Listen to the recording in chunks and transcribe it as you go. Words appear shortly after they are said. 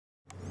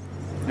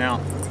Now,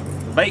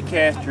 the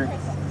Baitcaster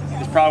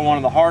is probably one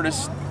of the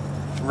hardest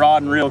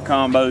rod and reel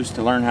combos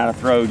to learn how to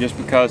throw, just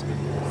because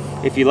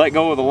if you let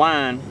go of the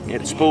line,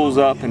 it spools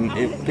up, and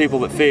people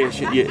that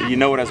fish, you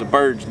know it as a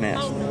bird's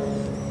nest.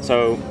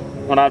 So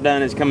what I've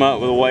done is come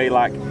up with a way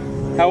like,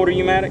 how old are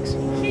you, Maddox?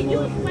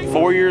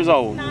 4 years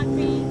old.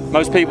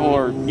 Most people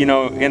are, you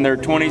know, in their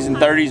 20s and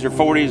 30s or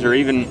 40s or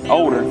even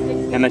older,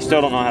 and they still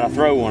don't know how to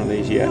throw one of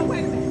these yet.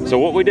 So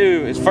what we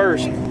do is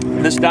first,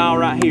 this dial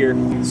right here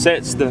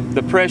sets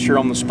the pressure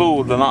on the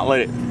spool to not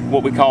let it,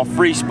 what we call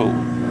free spool.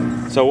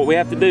 So what we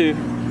have to do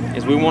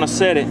is we want to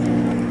set it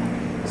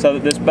so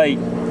that this bait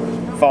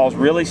falls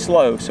really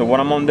slow. So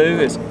what I'm going to do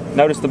is,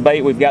 notice the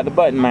bait, we've got the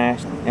button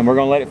mashed, and we're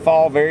going to let it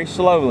fall very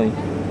slowly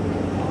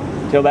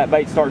until that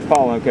bait starts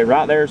falling. Okay,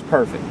 right there is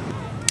perfect.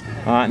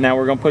 All right, now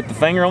we're going to put the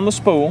finger on the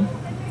spool.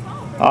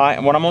 All right,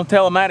 and what I'm going to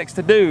tell Maddox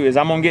to do is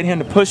I'm going to get him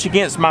to push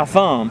against my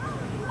thumb,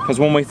 because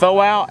when we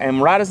throw out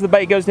and right as the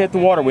bait goes to hit the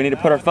water, we need to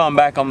put our thumb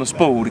back on the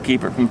spool to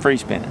keep it from free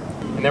spinning.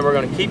 And then we're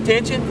going to keep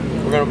tension,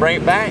 we're going to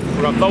bring it back,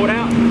 we're going to throw it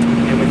out,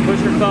 and we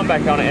push our thumb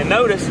back on it. And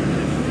notice,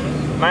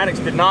 Maddox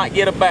did not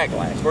get a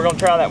backlash. We're going to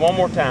try that one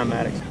more time,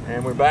 Maddox.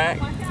 And we're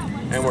back,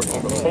 and we're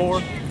going to go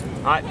forward.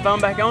 All right, thumb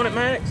back on it,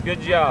 Maddox.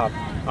 Good job.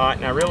 All right,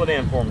 now reel it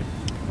in for me.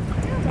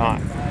 All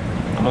right,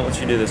 I'm going to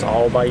let you do this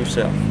all by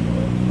yourself.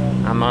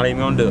 I'm not even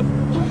going to do it.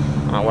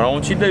 All right, what I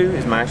want you to do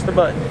is mash the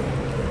button.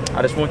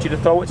 I just want you to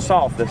throw it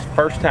soft this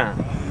first time.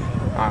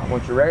 All right,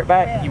 once you rear it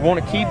back, you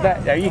want to keep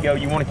that, there you go,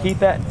 you want to keep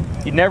that,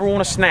 you never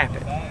want to snap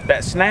it.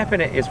 That snapping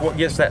it is what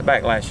gets that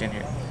backlash in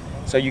here.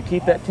 So you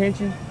keep that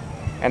tension,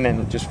 and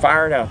then just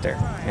fire it out there.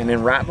 And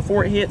then right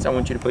before it hits, I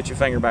want you to put your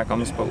finger back on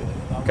the spool,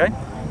 okay?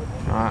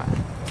 All right.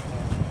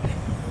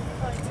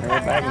 Rear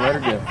it back and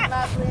let her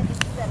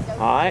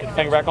go. All right,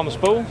 finger back on the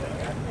spool.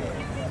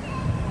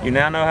 You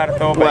now know how to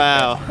throw a bait.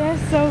 Wow.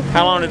 That's so cool.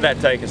 How long did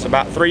that take us?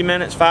 About 3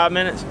 minutes, 5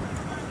 minutes?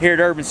 Here at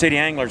Urban City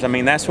Anglers, I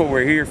mean, that's what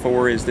we're here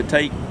for, is to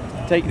take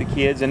the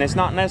kids, and it's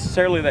not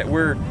necessarily that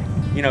we're,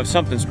 you know,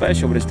 something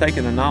special, but it's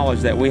taking the knowledge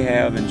that we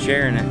have and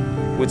sharing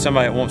it with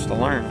somebody that wants to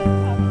learn.